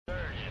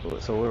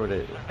So where would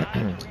it?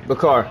 The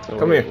car. So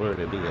Come where, here. where would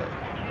it be at?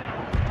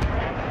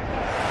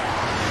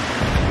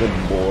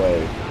 Good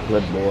boy.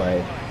 Good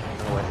boy.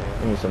 Oh, right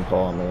Give here. me some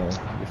Paul, man.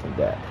 Give me some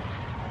Dak.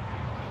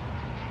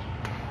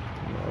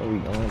 Where are we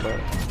going, bro?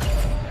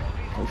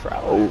 We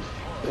travel.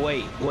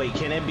 Wait,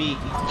 can it be?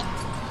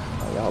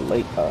 Oh, y'all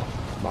late,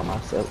 by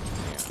myself.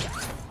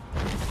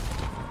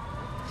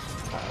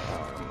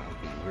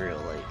 Be real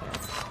late, man.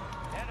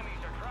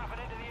 Enemies are dropping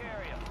into the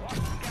area. Watch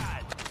the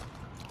skies.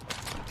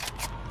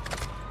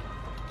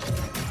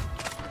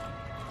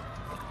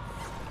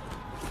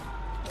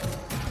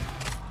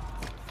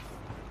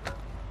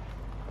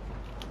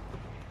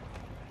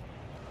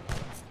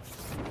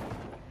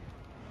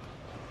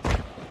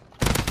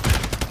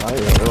 I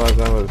didn't even realize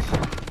that was.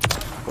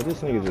 What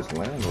this nigga just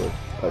landed with?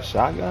 A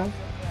shotgun?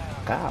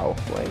 Cow.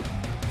 Wait.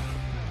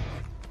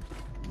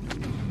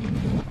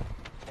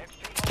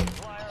 XP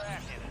multiplier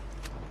active.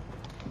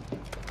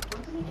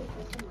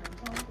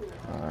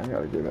 I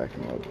gotta get back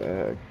in my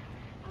bag.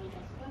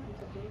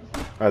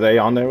 Are they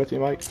on there with you,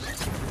 Mike?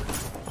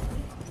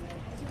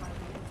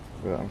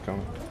 Yeah, I'm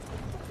coming.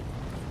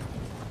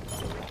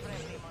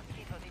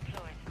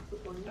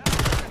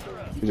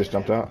 You just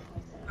jumped out?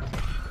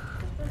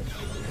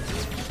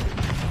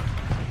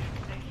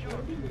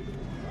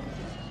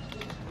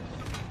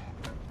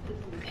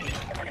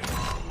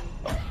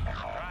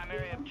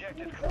 Primary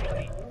objective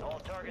complete. All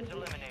targets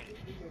eliminated.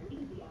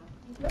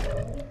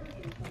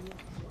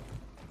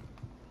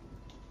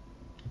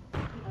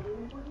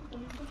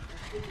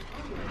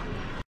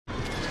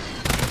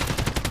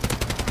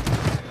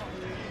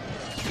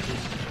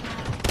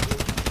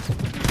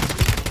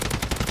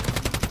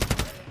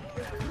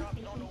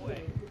 Drops on the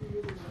way.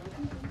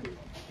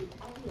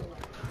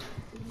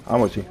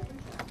 I'm with you.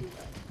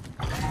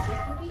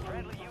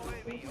 Friendly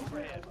UAV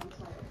overhead.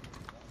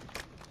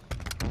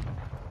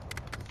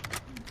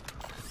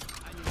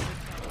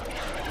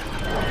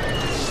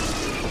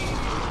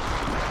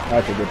 I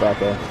have to get back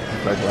there.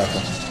 Back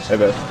left. Hey,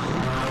 babe.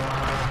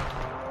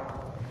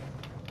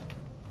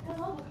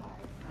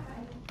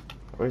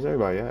 Where's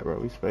everybody at, bro?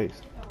 We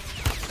spaced.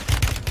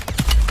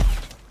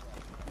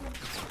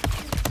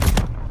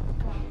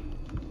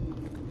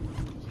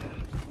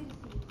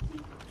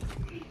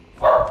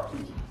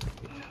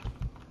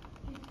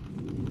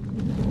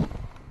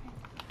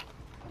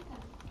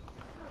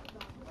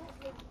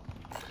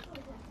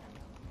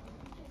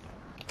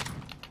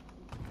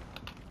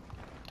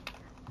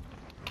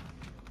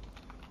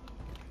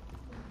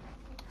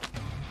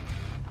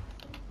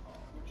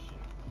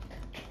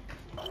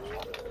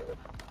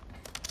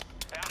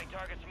 Bounty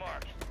targets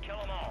marked. Kill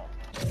them all.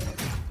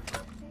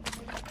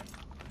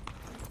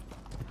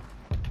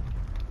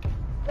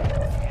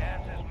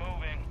 Gas is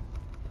moving.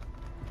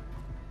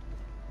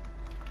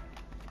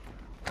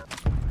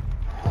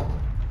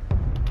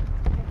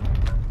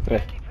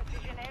 Hey,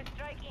 Precision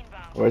airstrike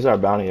inbound. where's our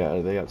bounty at?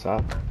 Are they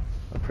outside?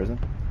 A prison?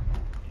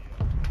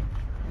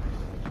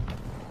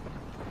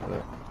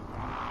 There.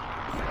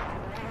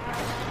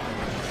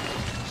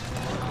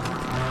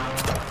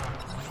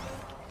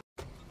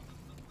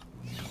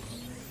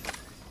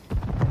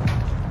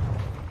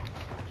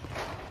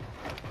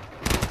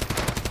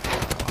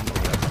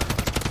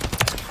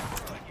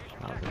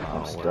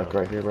 I'm stuck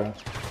right here, bro.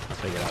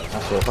 Take it out.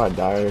 I swear if I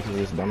die because of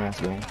this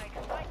dumbass game.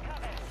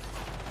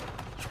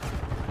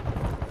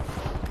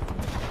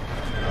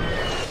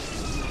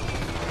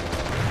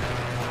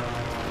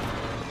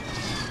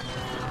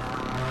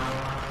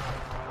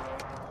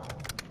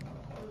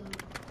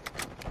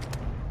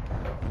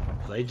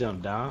 They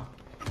jumped down.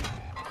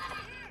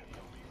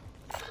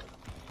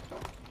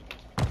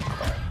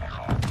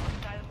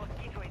 Silent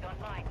mosquito is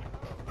online.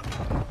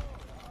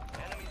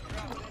 Enemies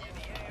dropping into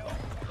the AO.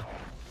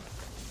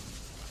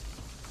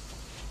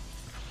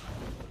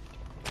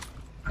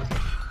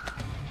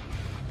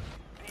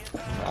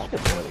 I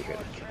could really get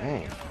a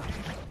game.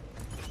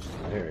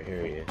 Oh, here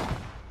he is.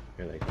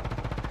 Here they come.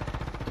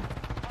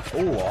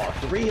 Oh, all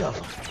three of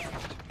them.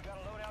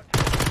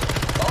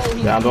 Oh,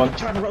 he Downed one.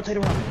 trying to rotate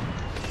around me.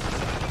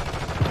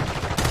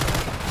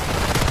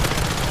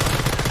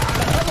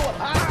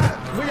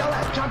 Where y'all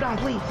at? Chop down,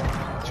 please.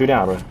 2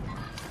 down, bro.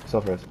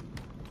 Self-res.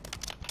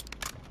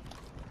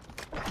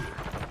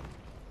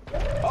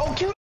 Oh,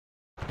 kill.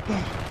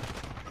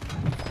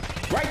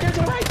 Right there to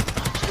the right.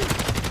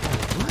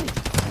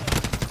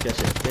 That's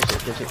it.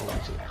 Get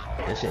hunting.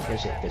 Good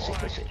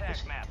shit.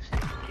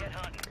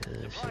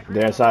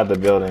 They're inside the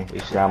building.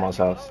 Grandma's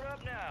house. Load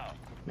up now.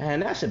 Man,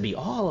 that should be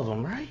all of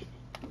them, right?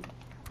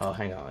 Oh,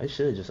 hang on. It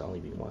should just only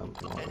be one.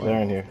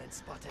 They're in here.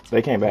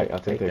 They came back. I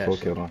think they full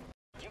killed one.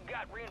 You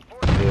got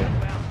reinforcements Yeah.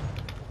 inbound.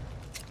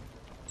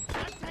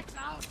 Out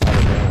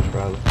of damage,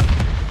 probably.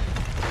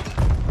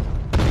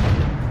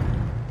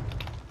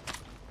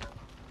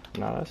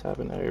 Nah, that's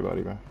happened to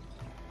everybody, bro.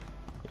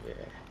 Yeah.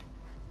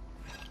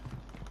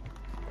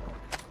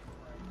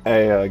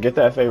 Hey, get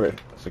that favorite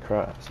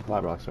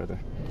supply box right there.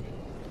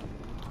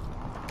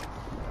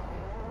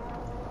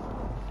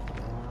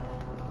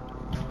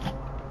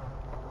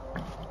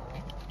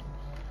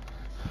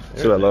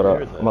 See that load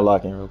up. I'm gonna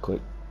lock in real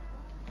quick.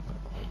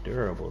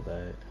 durable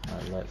that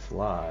I let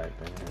slide,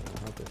 man. I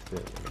hope it's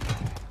good.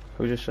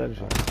 Who just shot you?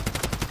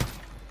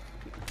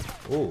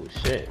 Oh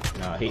shit!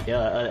 No, he.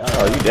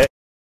 Oh, you dead?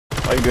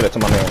 Why you do that to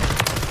my man?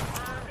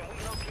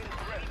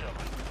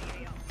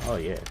 Oh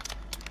yeah.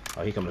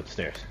 Oh, he coming up the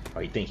stairs. Oh,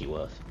 you think he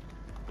was?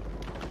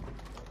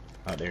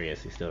 Oh, there he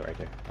is. He's still right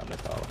there. I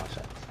missed all of my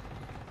shots.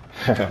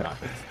 Oh,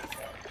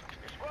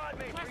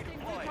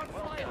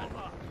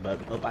 no.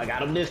 But I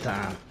got him this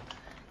time.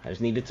 I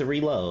just needed to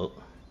reload.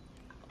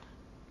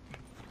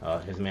 Oh,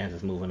 his man's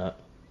just moving up.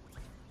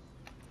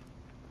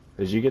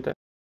 Did you get that?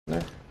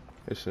 There?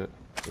 Good shit.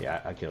 Yeah,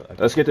 I killed.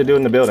 Let's get the dude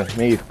in the building.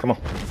 Me and you. Come on.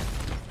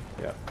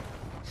 Yeah.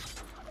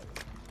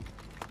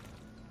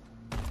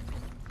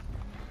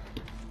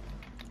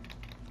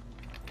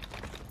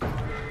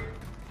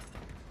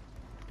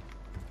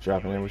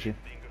 Dropping in with you.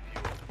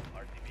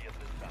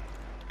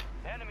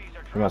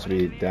 He must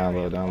be down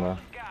low, down low.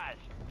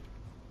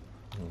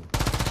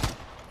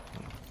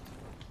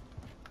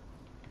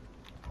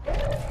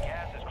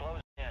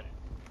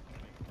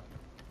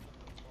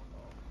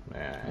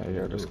 Man,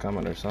 Yeah, just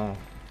coming or something.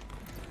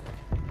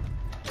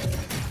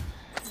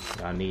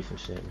 I need some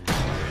shit, man.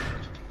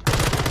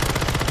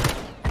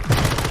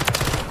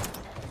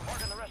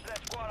 Marking the rest of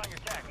that squad on your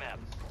tac map.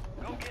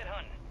 Go get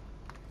hunting.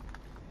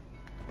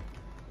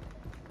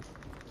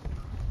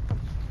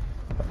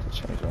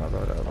 Change my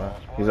road up, man.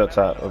 He's up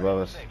top above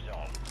us. Safe zone.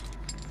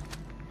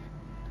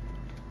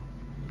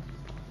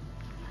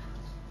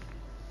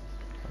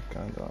 What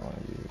gun do I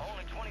want to use?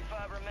 Only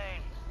 25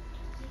 remain.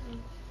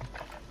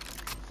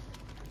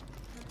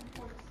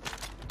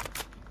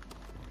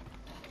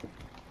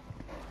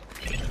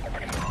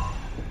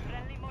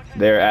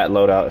 They're at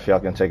loadout. If y'all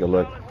can take a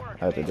look.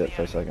 I have to dip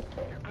for a second.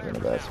 We're in a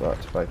bad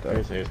spot to fight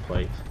there. Here's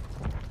plates.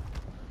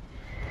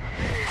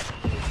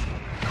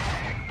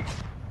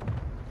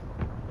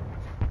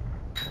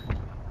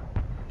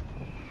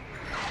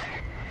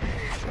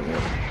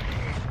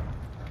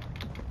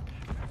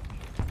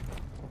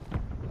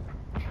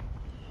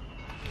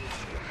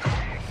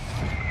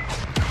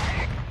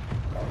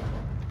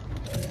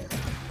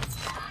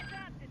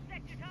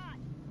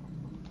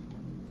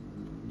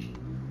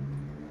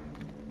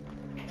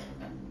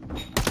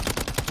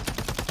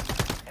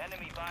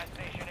 Enemy buy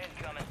station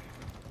incoming.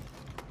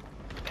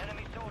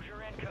 Enemy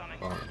soldier incoming.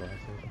 Oh, the gas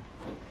station.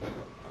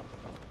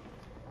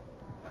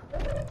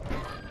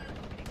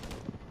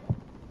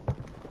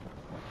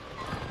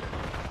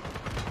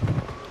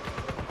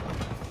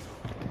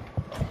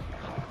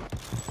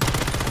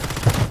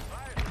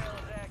 Fire sale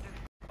is active.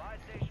 Buy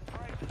station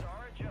prices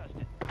are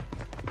adjusted.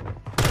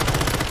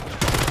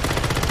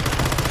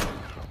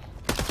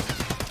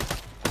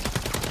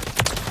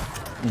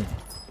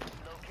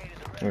 Located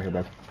the rest. We're here,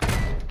 back.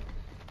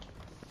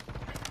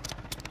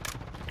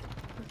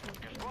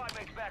 Your squad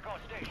mate's back on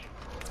station.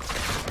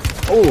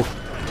 Oh!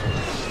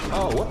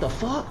 Oh, what the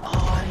fuck? Oh,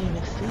 I didn't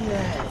even see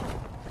that.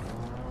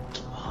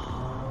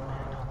 Oh,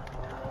 man.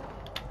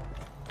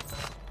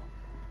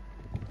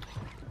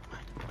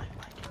 Mike,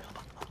 give me a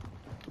buck.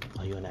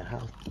 Oh, you in that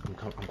house? I'm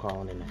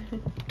calling in there.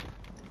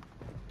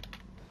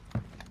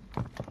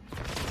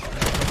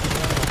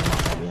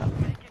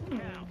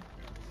 Come on.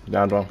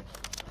 Down, bro.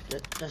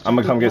 I'm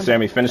gonna come get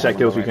Sammy. Finish that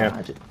kill if you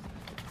can.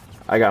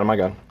 I got him, I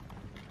got him.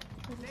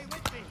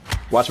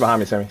 Watch behind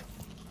me, Sammy.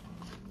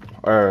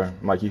 Or,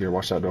 Mike, you here.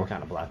 Watch that door. I'm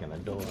kind of blocking the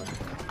door.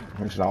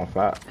 He's not on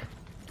fire.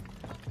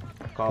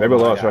 Call They him.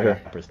 below I us got right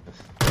here. Christmas.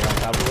 They on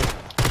top of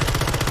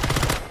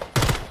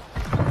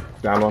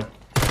it? Down one.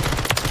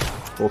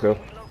 Full kill. We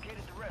located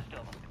the rest of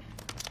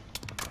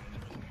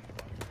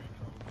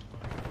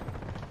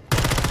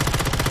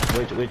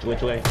them.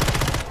 Which way?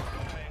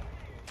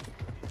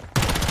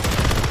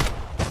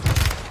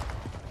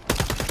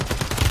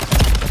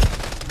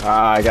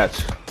 Ah, I got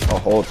a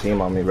whole team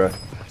on me, bro.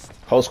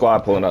 Whole squad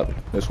pulling up.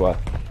 This way.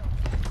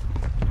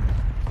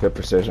 Good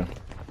precision.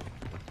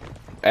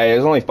 Hey,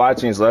 there's only 5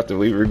 teams left. If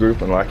we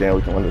regroup and lock in,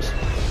 we can win this.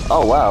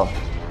 Oh, wow.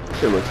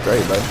 Shit looks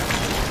great, bro.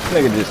 This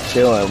nigga just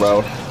chilling,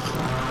 bro. Fire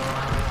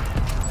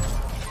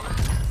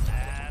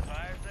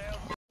sale.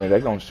 Hey, they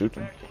gonna shoot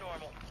them. Back to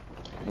normal.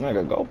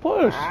 Nigga, go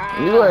push.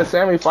 You letting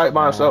Sammy fight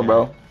by himself,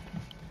 bro.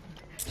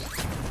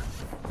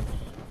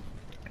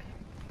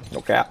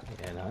 No cap.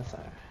 Yeah, no, it's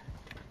alright.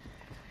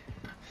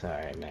 It's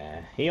alright,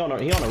 man. He on the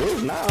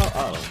roof now.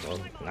 Oh, well,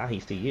 now he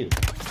see you.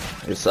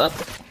 It's up.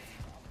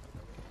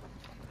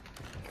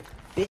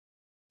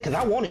 Cause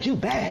I wanted you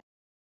back.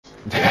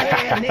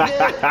 Yeah,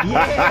 nigga.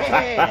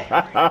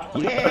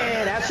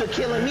 Yeah, that's for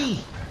killing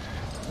me.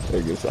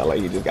 Nigga sound like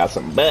you just got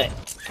some butt.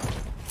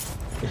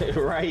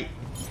 Right.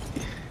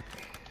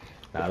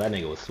 Nah, that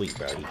nigga was sweet,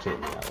 bro. He killed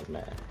me. I was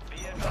mad.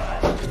 Be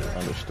advised.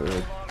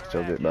 Understood.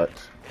 Still get back.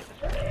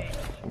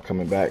 I'm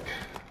coming back.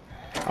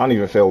 I don't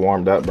even feel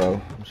warmed up,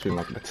 bro. I'm shooting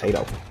like a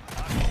potato.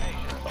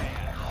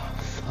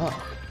 Fuck.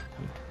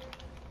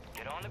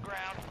 Get on the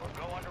ground or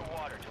go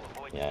underwater to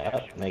avoid Yeah,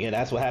 detection. nigga,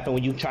 that's what happened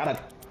when you try to.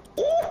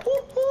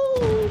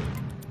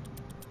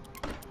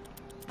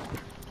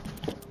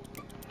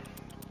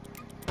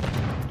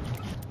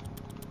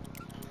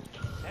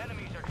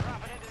 Enemies are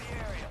dropping into the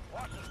area.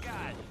 Watch the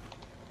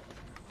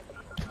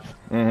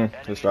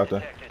Just dropped there.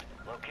 detected.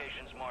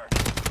 Locations marked.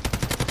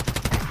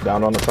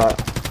 Down on the top.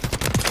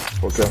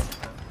 Okay.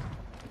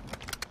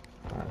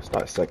 Alright,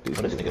 start sec these.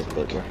 What is niggas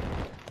looking?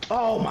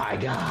 Oh my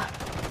god.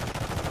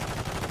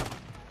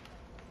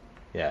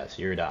 Yes,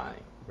 you're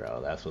dying,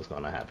 bro. That's what's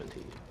gonna happen to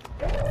you.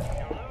 You're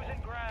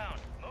losing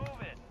ground.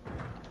 Move it.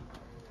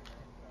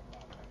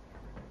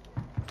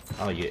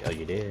 Oh,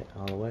 you did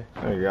all the way.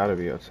 Oh, you gotta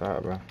be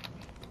outside, bro.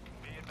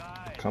 Be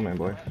advised. Come in,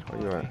 boy.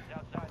 Where you at? It's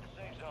outside the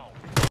safe zone.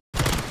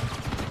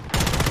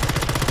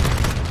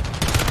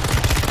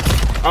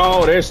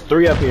 Oh, there's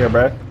 3 up here,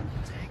 bro.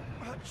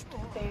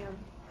 Damn.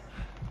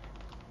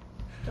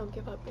 Don't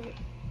give up, babe.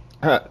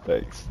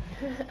 Thanks.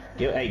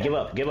 Hey, give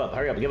up,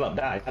 hurry up, give up,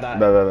 die.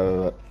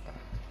 No.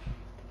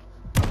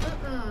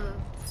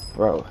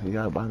 Bro, you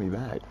gotta buy me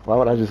back. Why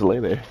would I just lay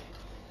there?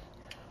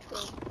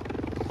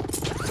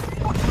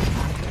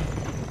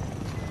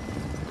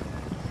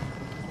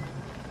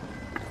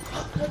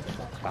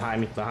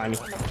 Behind me.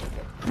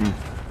 You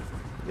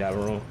got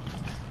room.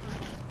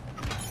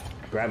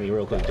 Grab me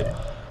real quick, too.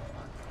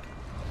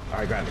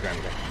 Alright, grab me.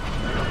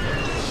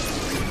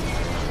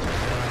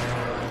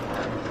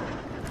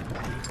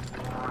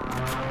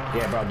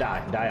 Yeah, bro,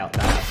 die out.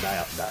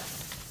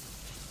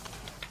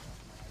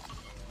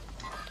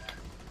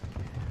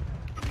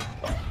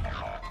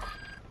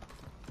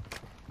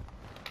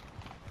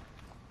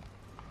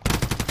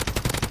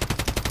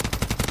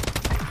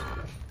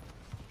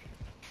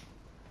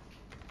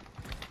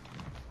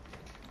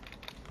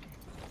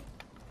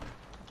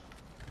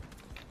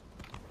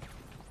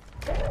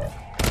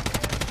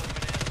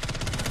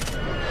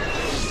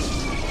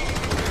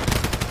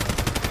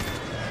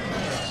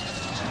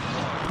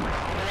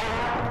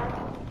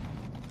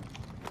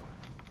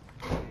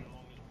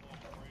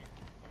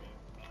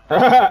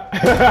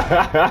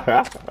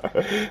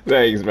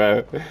 Thanks,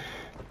 man.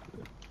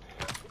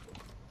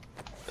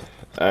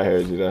 I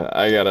heard you though.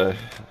 I gotta.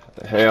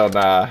 Hell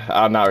nah.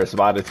 I'm not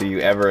responding to you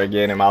ever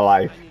again in my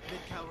life.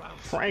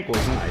 Frank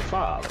was my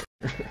father.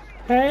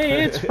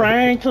 Hey, it's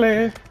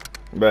Franklin.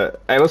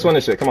 But hey, let's win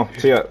this shit. Come on,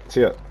 tee up.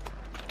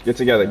 Get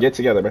together,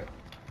 bro.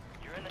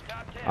 You're in the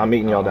top 10. I'm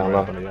meeting y'all down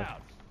low.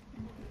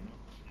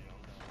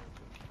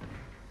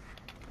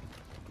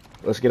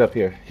 Let's get up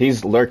here.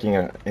 He's lurking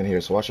in here,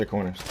 so watch your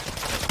corners.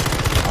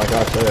 Like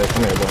I said,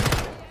 come here, boy.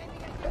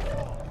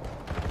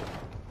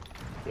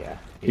 Yeah.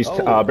 He's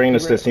bringing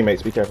this to his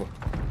teammates. Be careful.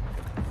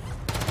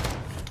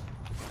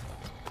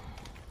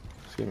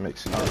 Let's get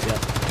mixed. Oh, yeah.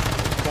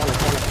 Corner.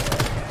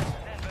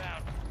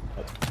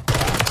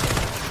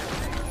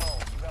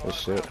 Oh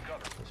shit.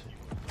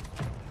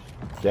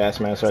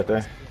 Gas mask right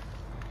there.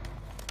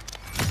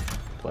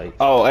 Plate.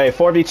 Oh, hey,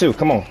 4v2.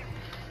 Come on.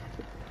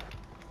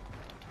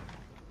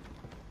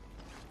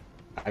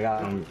 I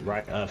got him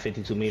right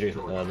 52 meters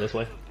this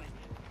way.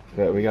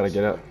 Yeah, we gotta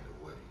get up.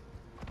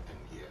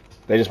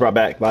 They just brought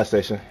back buy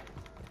station.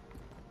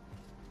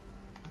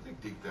 I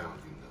think deep down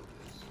you know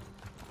this.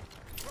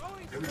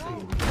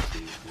 Everything we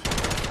see.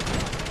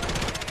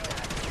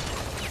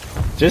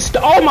 Just,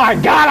 oh my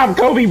god, I'm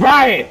Kobe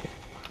Bryant!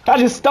 I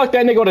just stuck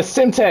that nigga with a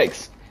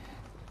Simtex.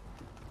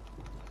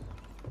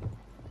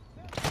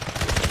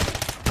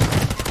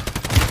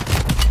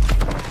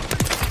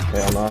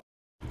 Hell no.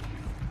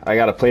 I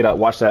got a plate up,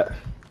 watch that.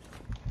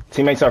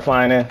 Teammates are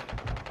flying in.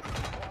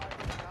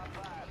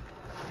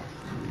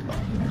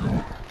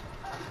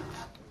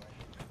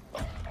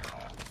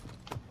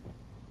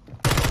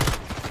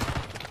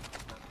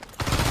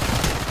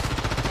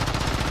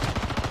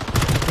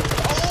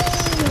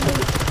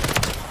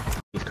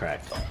 He's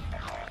cracked.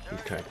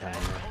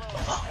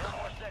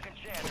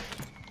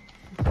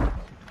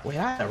 Wait,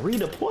 I had a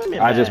redeployment.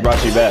 I just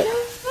brought you back.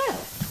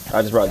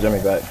 I just brought Jimmy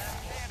back.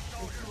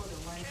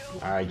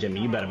 Alright,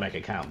 Jimmy, you better make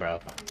it count, bro.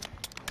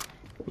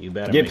 You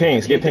better Get make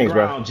pings, it. get Hit the pings,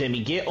 bro. ground,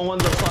 Jimmy, get on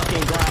the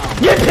fucking ground.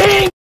 Get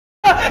ping!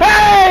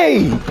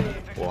 Hey!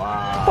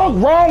 Wow. What's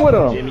wrong with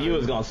him? Jimmy, you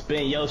was gonna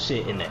spin your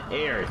shit in the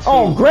air, too.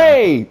 Oh,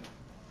 great!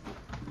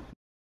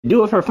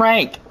 Do it for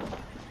Frank.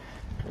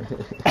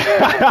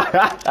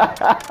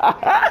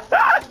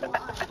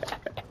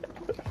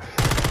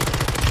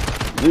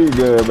 You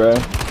good, bro.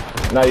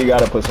 Now you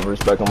gotta put some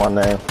respect on my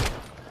name.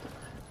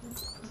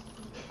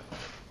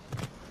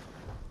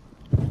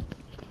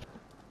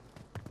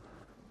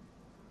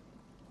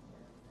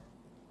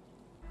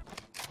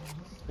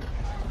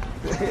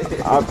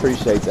 I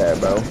appreciate that,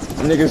 bro.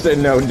 Nigga said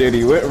no,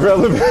 Diddy. What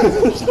relevant?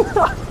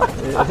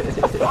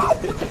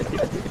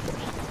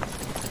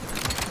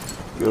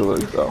 Good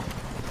look, though.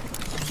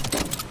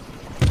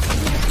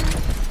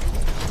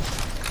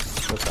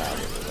 What's that?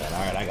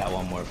 Alright, I got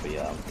one more for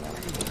y'all.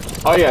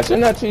 Oh yeah,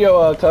 send that to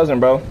your cousin,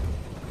 bro.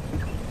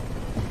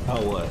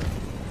 Oh, what?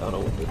 Oh,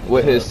 no.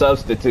 What his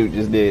substitute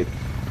just did.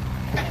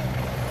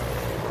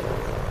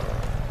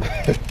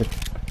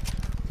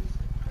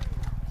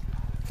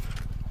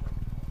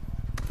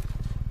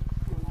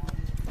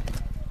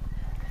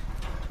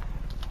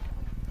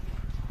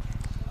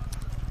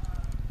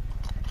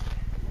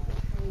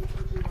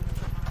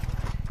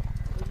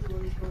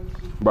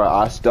 Bro,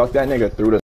 I stuck that nigga through the